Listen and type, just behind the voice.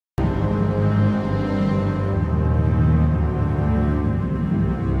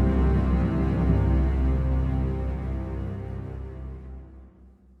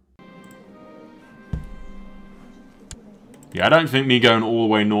Yeah, I don't think me going all the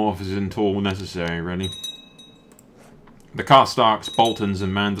way north is at all necessary, really. The Karstarks, Boltons,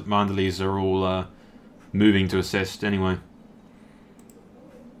 and Manderleys are all moving to assist anyway.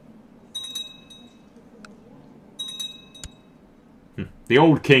 The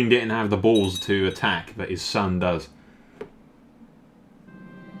old king didn't have the balls to attack, but his son does.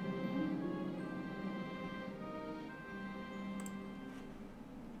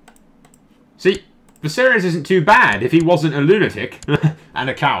 See, Viserys isn't too bad if he wasn't a lunatic and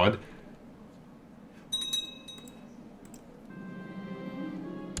a coward.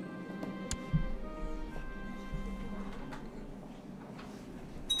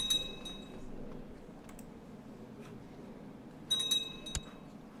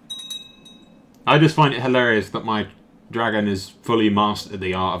 I just find it hilarious that my dragon is fully mastered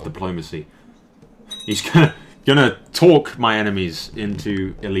the art of diplomacy. He's gonna talk my enemies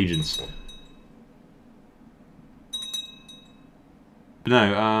into allegiance. But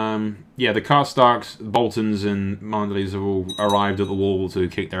no, yeah, the Karstarks, Boltons, and Manderleys have all arrived at the wall to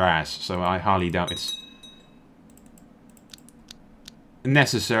kick their ass, so I highly doubt it's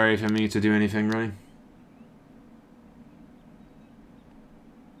necessary for me to do anything, really.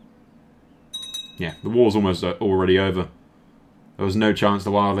 Yeah, the war's almost already over. There was no chance the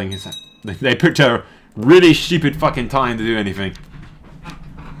wildling... They picked a really stupid fucking time to do anything.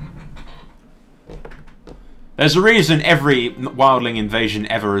 There's a reason every wildling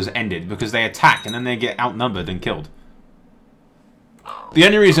invasion ever has ended, because they attack and then they get outnumbered and killed. The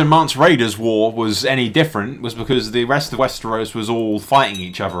only reason Mance Rayder's war was any different was because the rest of Westeros was all fighting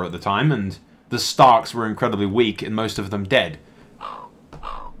each other at the time, and the Starks were incredibly weak and most of them dead.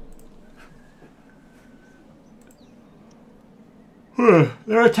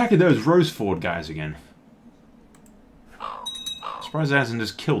 They're attacking those Roseford guys again. Surprised it hasn't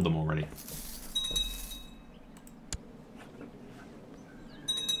just killed them already.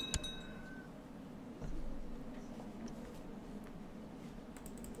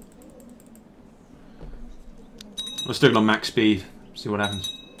 We'll stick it on max speed, see what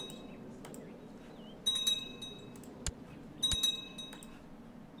happens.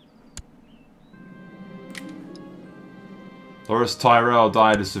 Loras Tyrell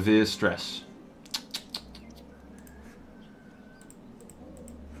died of severe stress.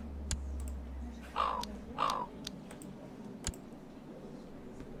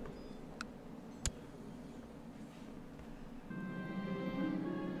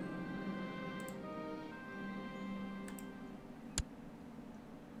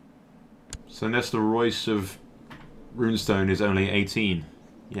 So Nestor Royce of Runestone is only 18.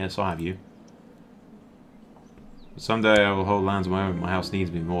 Yes, I have you. Someday I will hold lands of my own. My house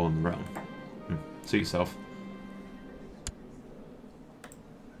needs me more than the realm. Suit yourself.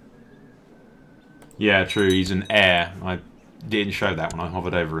 Yeah, true. He's an heir. I didn't show that when I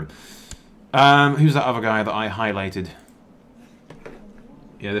hovered over him. Who's that other guy that I highlighted?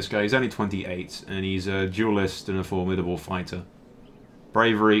 Yeah, this guy. He's only 28, and he's a duelist and a formidable fighter.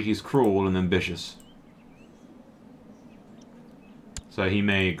 Bravery, he's cruel and ambitious. So he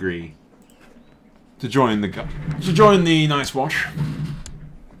may agree to join the Night's Watch.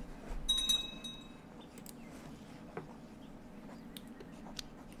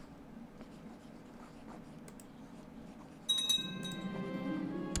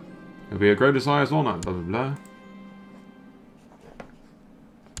 It'll be a great desires or not, blah blah blah.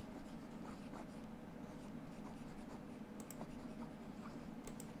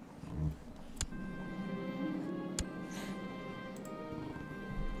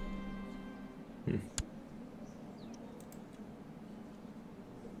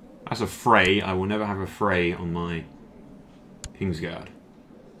 That's a Frey. I will never have a Frey on my Kingsguard.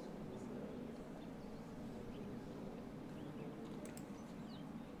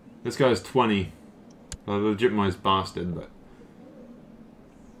 This guy's 20. A legitimized bastard, but...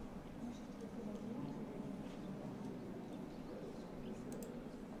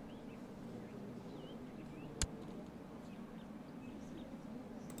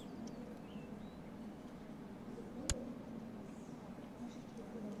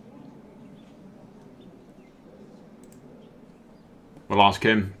 We'll ask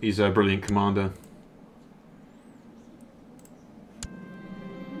him. He's a brilliant commander.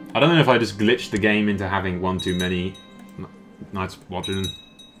 I don't know if I just glitched the game into having one too many Nights watching.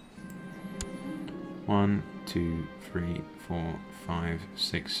 1, 2, 3, 4, 5,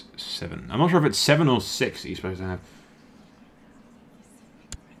 6, 7. I'm not sure if it's 7 or 6 that you're supposed to have.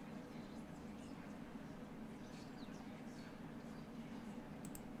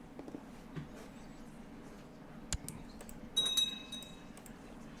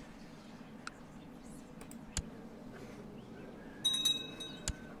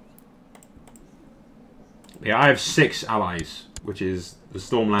 Yeah, I have 6 allies, which is the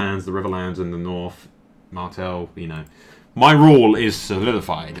Stormlands, the Riverlands, and the North. Martell, you know. My rule is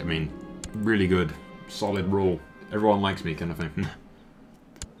solidified. I mean, really good. Solid rule. Everyone likes me, kind of thing.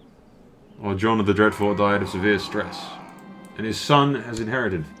 Well, John of the Dreadfort died of severe stress. And his son has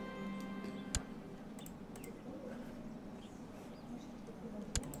inherited.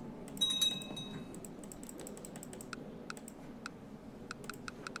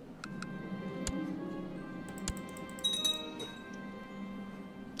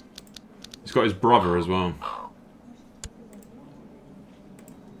 He's got his brother as well.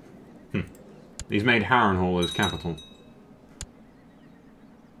 He's made Harrenhal his capital.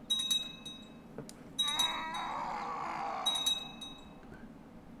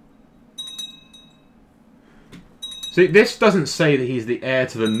 See, this doesn't say that he's the heir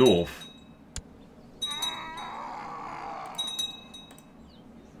to the north.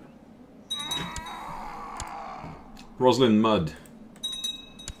 Roslyn Mudd.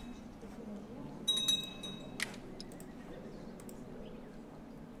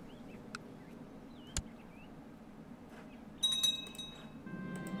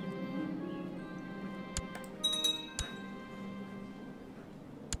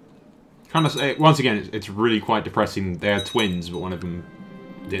 Kind of say, once again, it's really quite depressing. They are twins, but one of them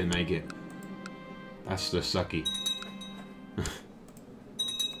didn't make it. That's just sucky.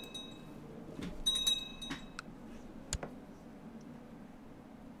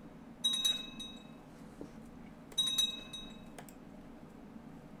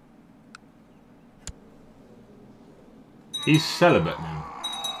 He's celibate now.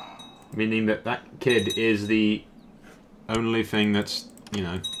 Meaning that that kid is the only thing that's, you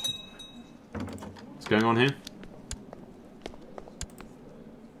know... What's going on here?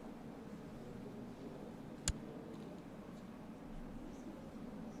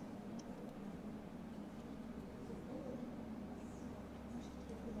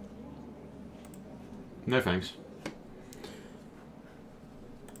 No thanks.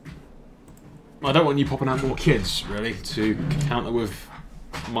 I don't want you popping out more kids, really, to counter with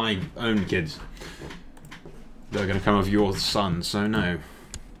my own kids. They're going to come of your son, so no.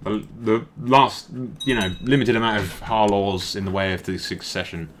 The last, you know, limited amount of Harlaws in the way of the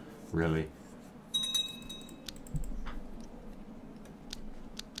succession, really.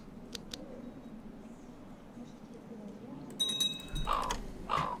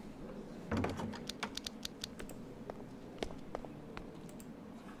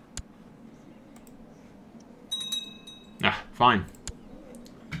 Ah, fine.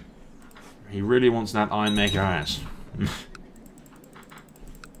 He really wants that Ironmaker ass.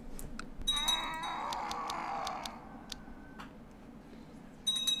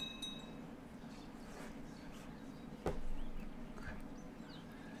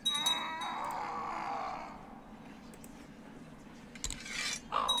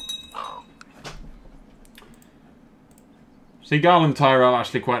 See, Garland Tyrell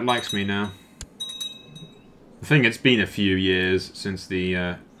actually quite likes me now. I think it's been a few years since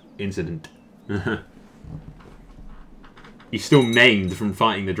the incident. He's still maimed from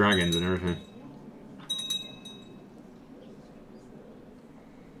fighting the dragons and everything.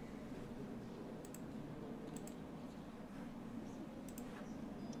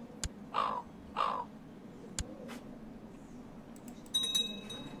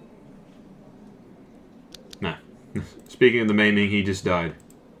 Nah. Speaking of the maiming, he just died.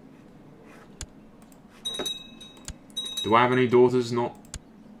 Do I have any daughters not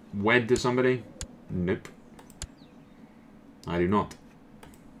wed to somebody? Nope. I do not.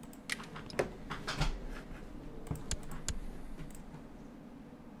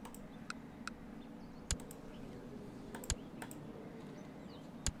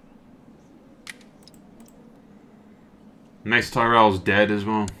 Mace Tyrell's dead as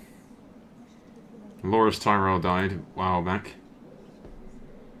well. Loras Tyrell died a while back.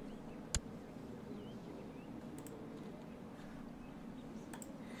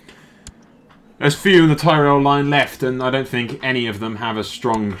 There's few in the Tyrell line left, and I don't think any of them have a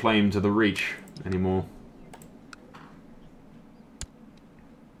strong claim to the Reach anymore.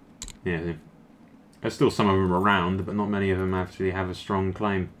 Yeah, there's still some of them around, but not many of them actually have a strong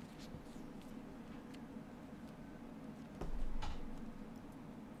claim.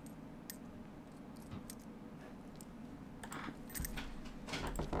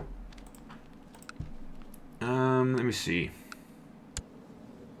 Let me see.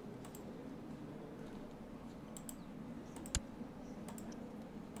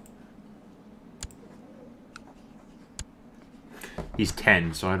 He's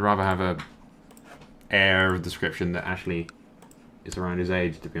 10, so I'd rather have a heir description that actually is around his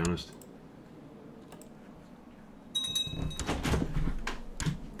age, to be honest.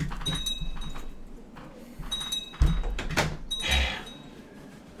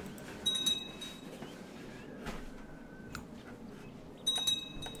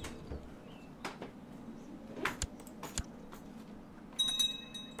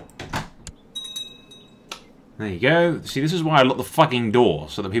 There you go. See, this is why I lock the fucking door,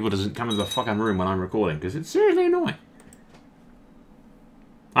 so that people doesn't come into the fucking room when I'm recording, because it's seriously annoying.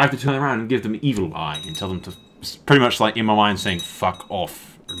 I have to turn around and give them evil eye and tell them to... Pretty much like in my mind saying, fuck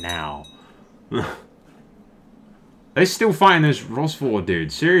off now. They're still fighting those Rosford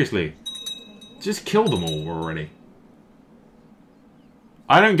dudes, seriously. Just kill them all already.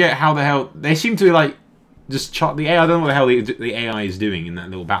 I don't get how the hell... They seem to, like, just... The AI, I don't know what the hell the AI is doing in that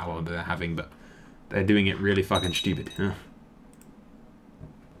little battle that they're having, but... They're doing it really fucking stupid. Huh?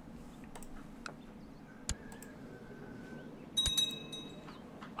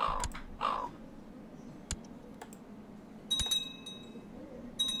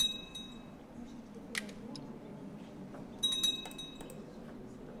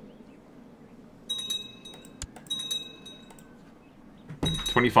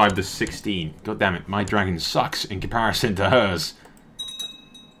 (25 to 16). God damn it, my dragon sucks in comparison to hers.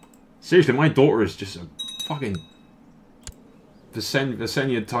 Seriously, my daughter is just a fucking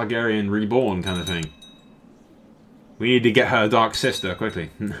Valyria Targaryen reborn kind of thing. We need to get her dark sister quickly.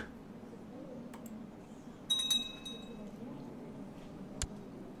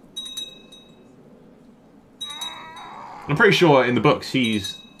 I'm pretty sure in the books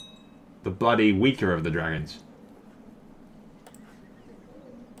he's the bloody weaker of the dragons.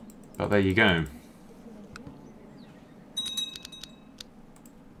 But there you go.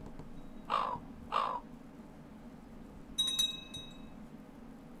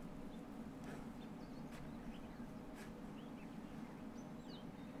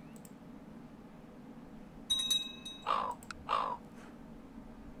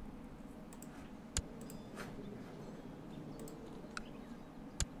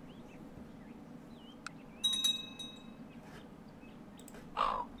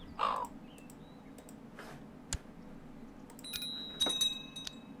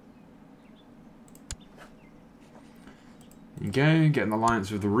 There you go, get an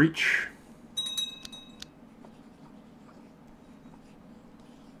alliance with the Reach.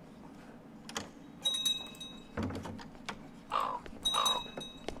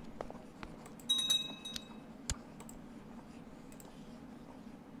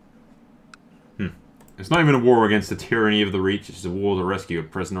 It's not even a war against the tyranny of the Reach, it's a war to rescue a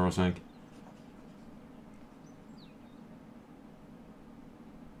prisoner or something.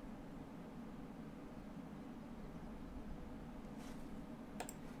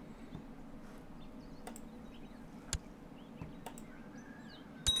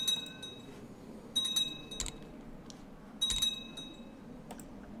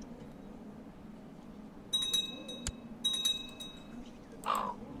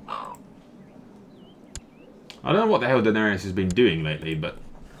 I don't know what the hell Daenerys has been doing lately, but,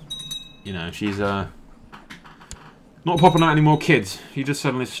 you know, she's, not popping out any more kids. He just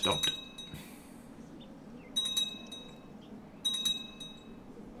suddenly stopped.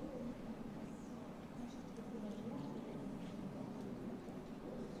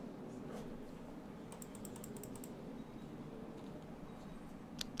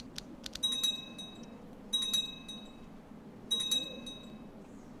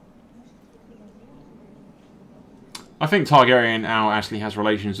 I think Targaryen now actually has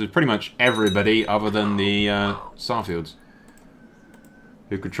relations with pretty much everybody other than the Starfields,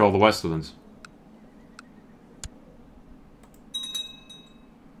 who control the Westerlands.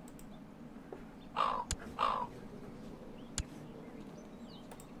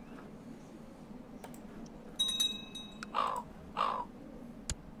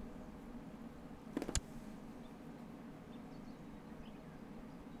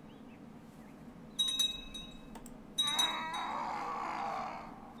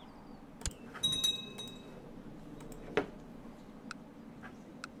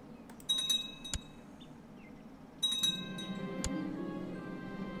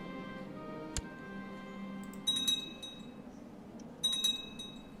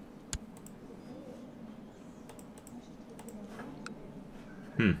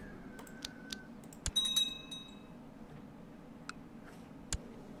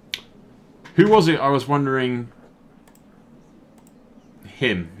 Who was it? I was wondering.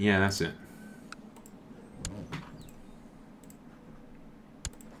 Him. Yeah, that's it.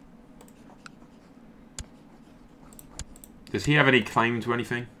 Does he have any claim to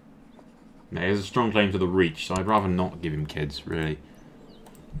anything? No, he has a strong claim to the Reach, so I'd rather not give him kids, really.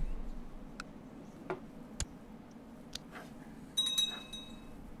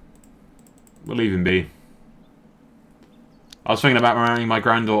 We'll leave him be. I was thinking about marrying my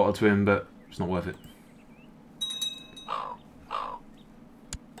granddaughter to him, but it's not worth it.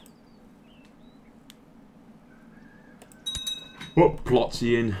 What plot's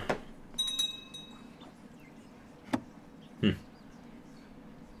he in?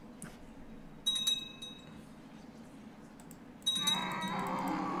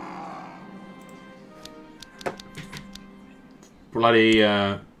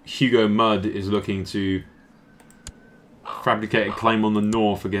 Bloody Hugo Mudd is looking to fabricate a claim on the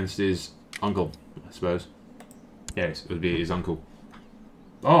north against his uncle, I suppose. Yes, it would be his uncle.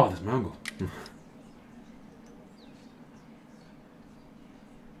 Oh, there's my uncle.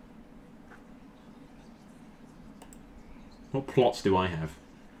 What plots do I have?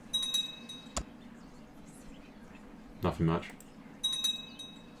 Nothing much.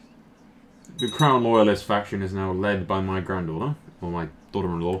 The Crown Loyalist faction is now led by my granddaughter. Or my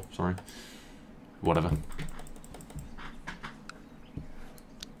daughter-in-law, sorry. Whatever.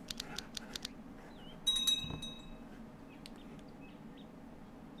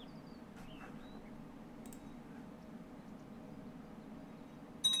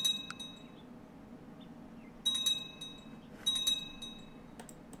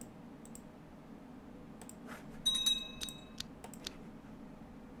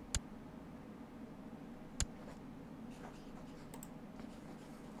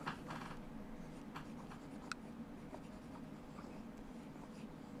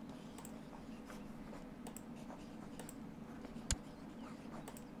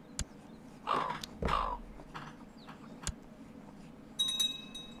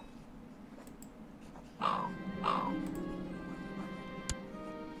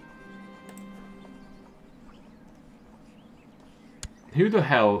 Who the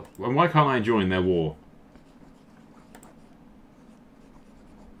hell... And why can't I join their war?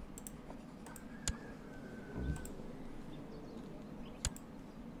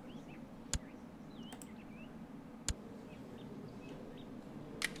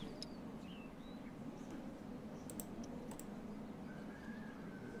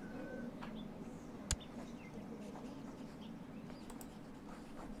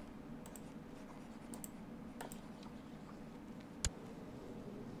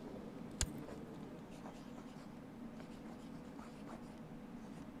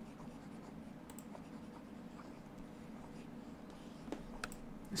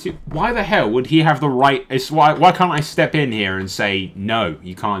 See, why the hell would he have the right... Why can't I step in here and say, no,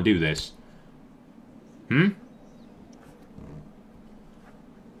 you can't do this? Hmm?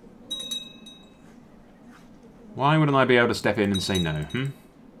 Why wouldn't I be able to step in and say no? Hmm?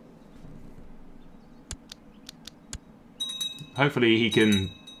 Hopefully he can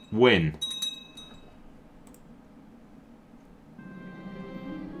win.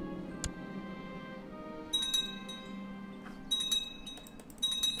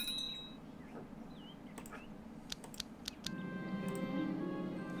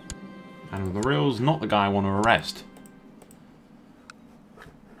 And the real's not the guy I want to arrest.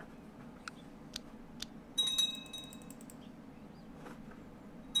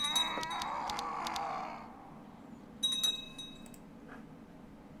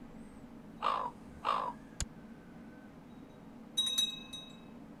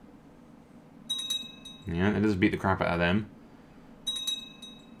 Yeah, it does beat the crap out of them.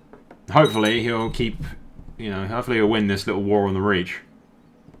 Hopefully he'll keep, you know, hopefully he'll win this little war on the Reach.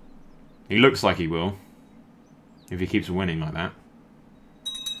 He looks like he will, if he keeps winning like that.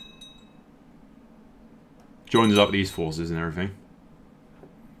 Joins up these forces and everything.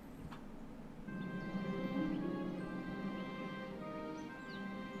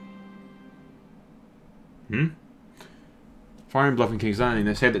 Fire and Bluff and King's Landing.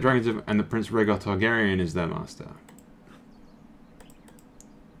 They say that dragons and the Prince Rhaegar Targaryen is their master.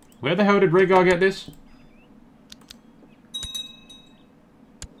 Where the hell did Rhaegar get this?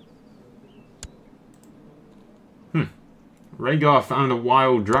 Rhaegar found a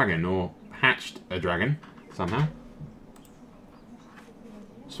wild dragon, or hatched a dragon, somehow.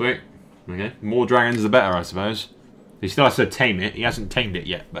 Sweet. Okay. More dragons the better, I suppose. He still has to tame it. He hasn't tamed it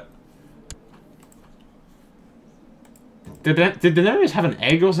yet, but... Did Daenerys have an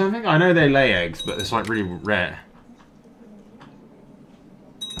egg or something? I know they lay eggs, but it's like really rare.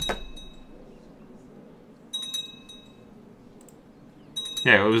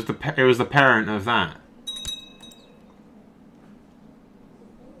 Yeah, it was the parent of that.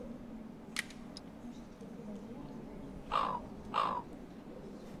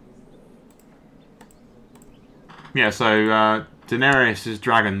 Yeah, so Daenerys'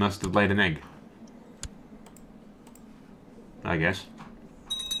 dragon must have laid an egg. I guess.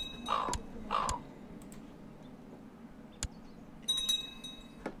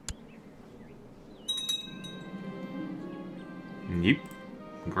 Yep.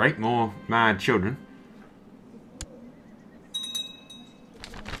 Great, more mad children.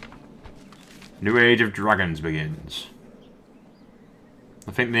 New Age of Dragons begins.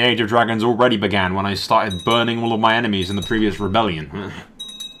 I think the Age of Dragons already began when I started burning all of my enemies in the previous rebellion.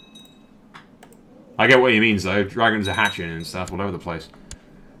 I get what he means, though. Dragons are hatching and stuff all over the place.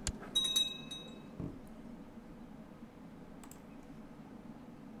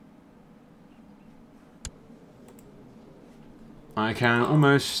 I can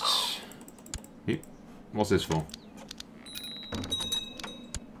almost... What's this for?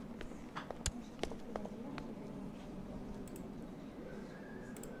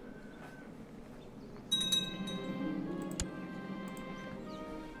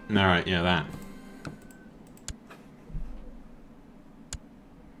 Alright, yeah, that.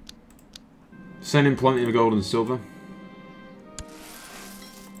 Send in plenty of gold and silver.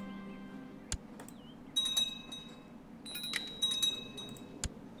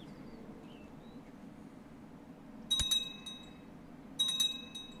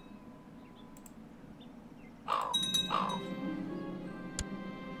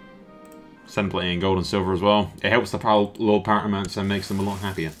 Send plenty in gold and silver as well. It helps the Lord Paramounts and makes them a lot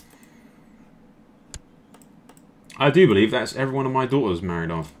happier. I do believe that's every one of my daughters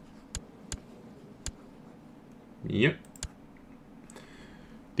married off. Yep.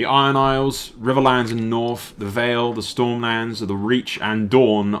 The Iron Isles, Riverlands in the north, the Vale, the Stormlands, the Reach, and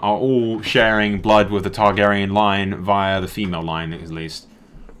Dawn are all sharing blood with the Targaryen line via the female line, at least.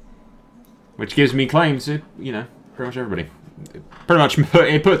 Which gives me claim to, you know, pretty much everybody.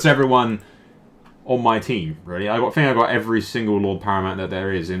 It puts everyone on my team, really. I think I got every single Lord Paramount that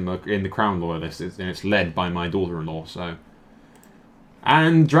there is in the Crown Loyalist, and it's led by my daughter-in-law, so...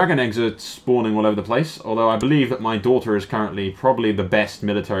 And dragon eggs are spawning all over the place, although I believe that my daughter is currently probably the best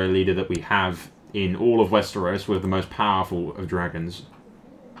military leader that we have in all of Westeros, with the most powerful of dragons.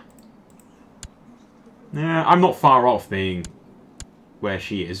 Yeah, I'm not far off being where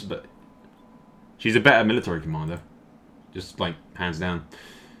she is, but she's a better military commander. Just, like, hands down.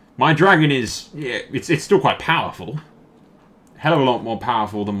 My dragon is, yeah, it's still quite powerful. Hell of a lot more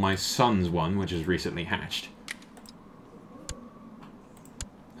powerful than my son's one, which is recently hatched.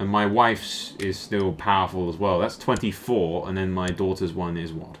 And my wife's is still powerful as well. That's 24, and then my daughter's one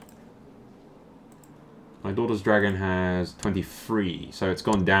is what? My daughter's dragon has 23, so it's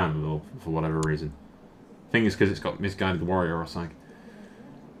gone down a little for whatever reason. I think it's because it's got Misguided Warrior or something.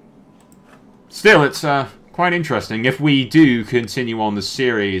 Still, it's quite interesting. If we do continue on the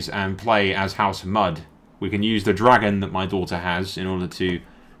series and play as House Mud, we can use the dragon that my daughter has in order to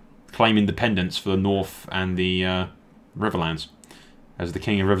claim independence for the North and the Riverlands as the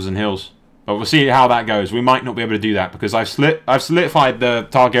King of Rivers and Hills. But we'll see how that goes. We might not be able to do that because I've solidified the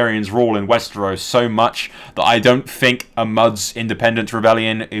Targaryens' rule in Westeros so much that I don't think a Mud's independence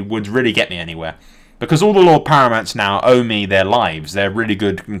rebellion would really get me anywhere. Because all the Lord Paramounts now owe me their lives. They're really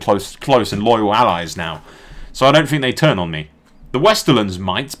good and close and loyal allies now. So I don't think they turn on me. The Westerlands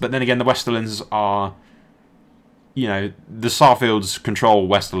might, but then again the Westerlands are... You know, the Starfields control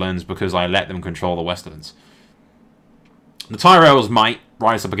Westerlands because I let them control the Westerlands. The Tyrells might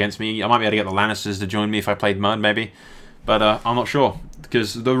rise up against me. I might be able to get the Lannisters to join me if I played Mud, maybe. But I'm not sure.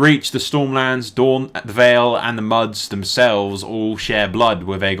 Because the Reach, the Stormlands, Dawn, the Vale, and the Muds themselves all share blood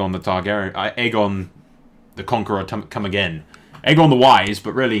with Aegon the Targaryen. Aegon the Conqueror come again. Aegon the Wise,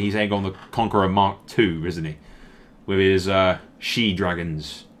 but really he's Aegon the Conqueror Mark II, isn't he? With his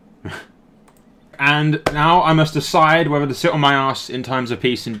she-dragons. And now I must decide whether to sit on my ass in times of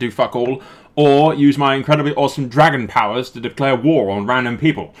peace and do fuck all, or use my incredibly awesome dragon powers to declare war on random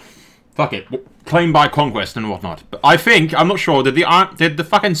people. Fuck it. Claim by conquest and whatnot. But I think, I'm not sure, did the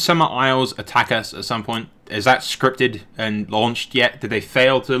fucking Summer Isles attack us at some point? Is that scripted and launched yet? Did they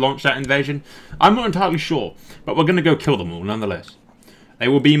fail to launch that invasion? I'm not entirely sure, but we're going to go kill them all nonetheless. They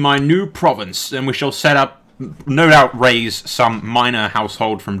will be my new province, and we shall set up, no doubt raise some minor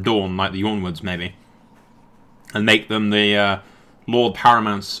household from Dawn, like the Onwards maybe, and make them the Lord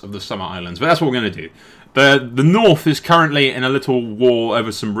Paramounts of the Summer Islands. But that's what we're going to do. The North is currently in a little war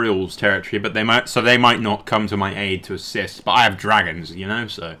over some Reals territory, but they might not come to my aid to assist. But I have dragons, you know,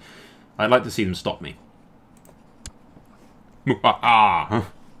 so I'd like to see them stop me. The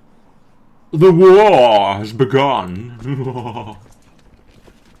war has begun.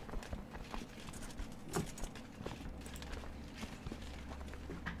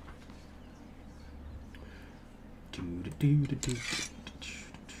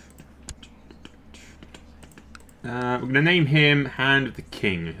 We're going to name him Hand of the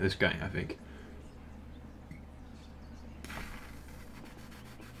King, this guy, I think.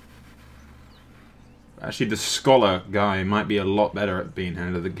 Actually, the Scholar guy might be a lot better at being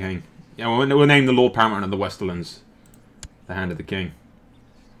Hand of the King. Yeah, we'll name the Lord Paramount of the Westerlands the Hand of the King.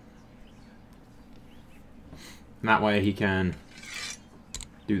 And that way he can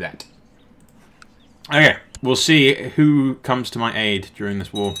do that. Okay, we'll see who comes to my aid during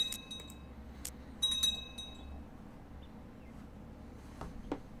this war.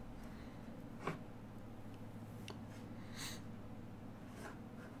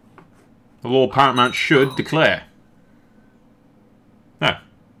 The Lord Paramount should declare. No.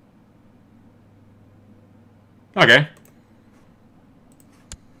 Okay.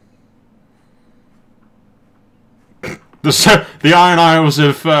 The Iron Isles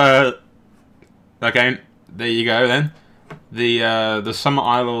of... okay, there you go then. The Summer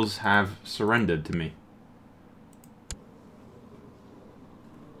Isles have surrendered to me.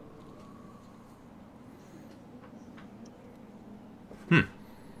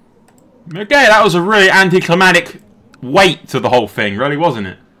 Okay, that was a really anticlimactic weight to the whole thing, really, wasn't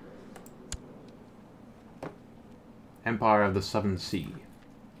it? Empire of the Southern Sea.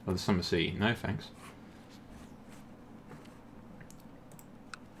 Or the Summer Sea. No, thanks.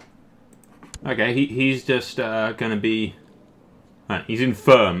 Okay, he's just gonna be... he's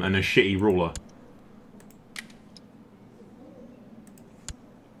infirm and a shitty ruler.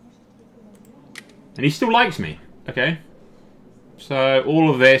 And he still likes me. Okay. So,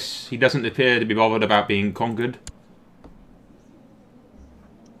 all of this, he doesn't appear to be bothered about being conquered.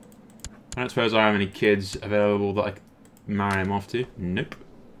 I don't suppose I have any kids available that I can marry him off to. Nope.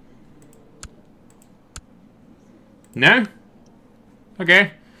 No?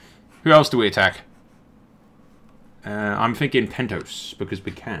 Okay. Who else do we attack? I'm thinking Pentos, because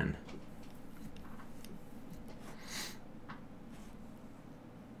we can.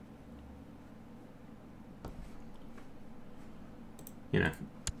 You know.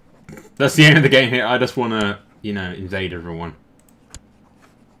 That's the end of the game here. I just want to, you know, invade everyone.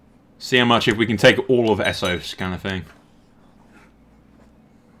 See how much, if we can take all of Essos, kind of thing.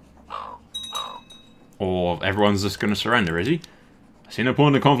 Or everyone's just going to surrender, is he? I see no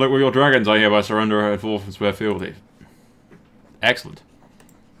point in conflict with your dragons. I hereby surrender at Forth and swear fealty. Excellent.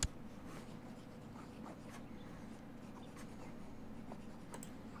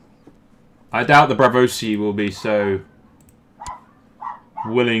 I doubt the Bravosi will be so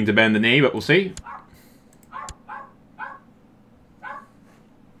willing to bend the knee, but we'll see.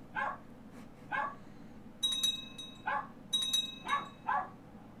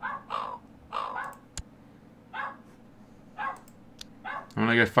 I'm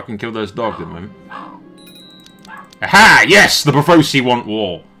gonna go fucking kill those dogs at the moment. Aha! Yes! The Bravosi want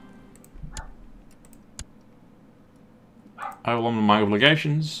war. I will honour my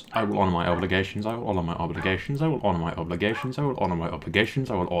obligations. I will honour my obligations. I will honour my obligations. I will honour my obligations. I will honour my obligations.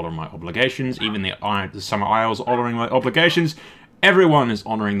 I will honour my obligations. Even the Summer Isles honouring my obligations. Everyone is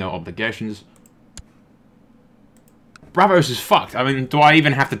honouring their obligations. Bravos is fucked. I mean, do I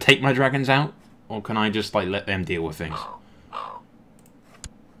even have to take my dragons out? Or can I just, like, let them deal with things?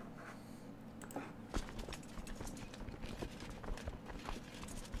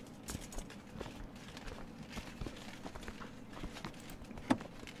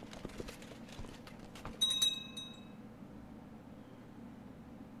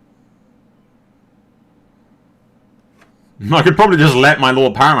 I could probably just let my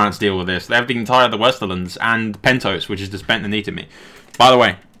Lord Paramounts deal with this. They have the entire of the Westerlands and Pentos, which is just bent the knee to me. By the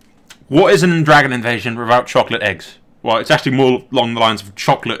way, what is a dragon invasion without chocolate eggs? Well, it's actually more along the lines of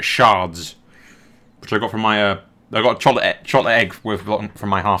chocolate shards, which I got from my I got a chocolate egg from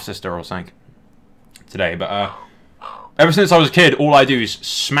my half sister or something today. But ever since I was a kid, all I do is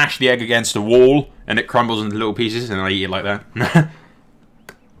smash the egg against a wall, and it crumbles into little pieces, and I eat it like that.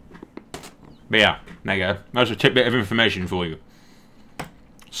 But yeah. There you go. That's a tidbit of information for you.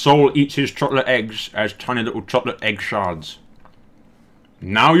 Soul eats his chocolate eggs as tiny little chocolate egg shards.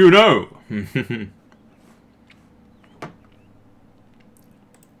 Now you know!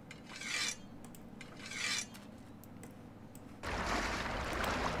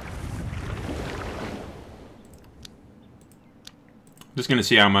 Just gonna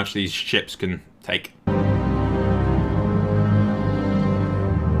see how much these ships can take.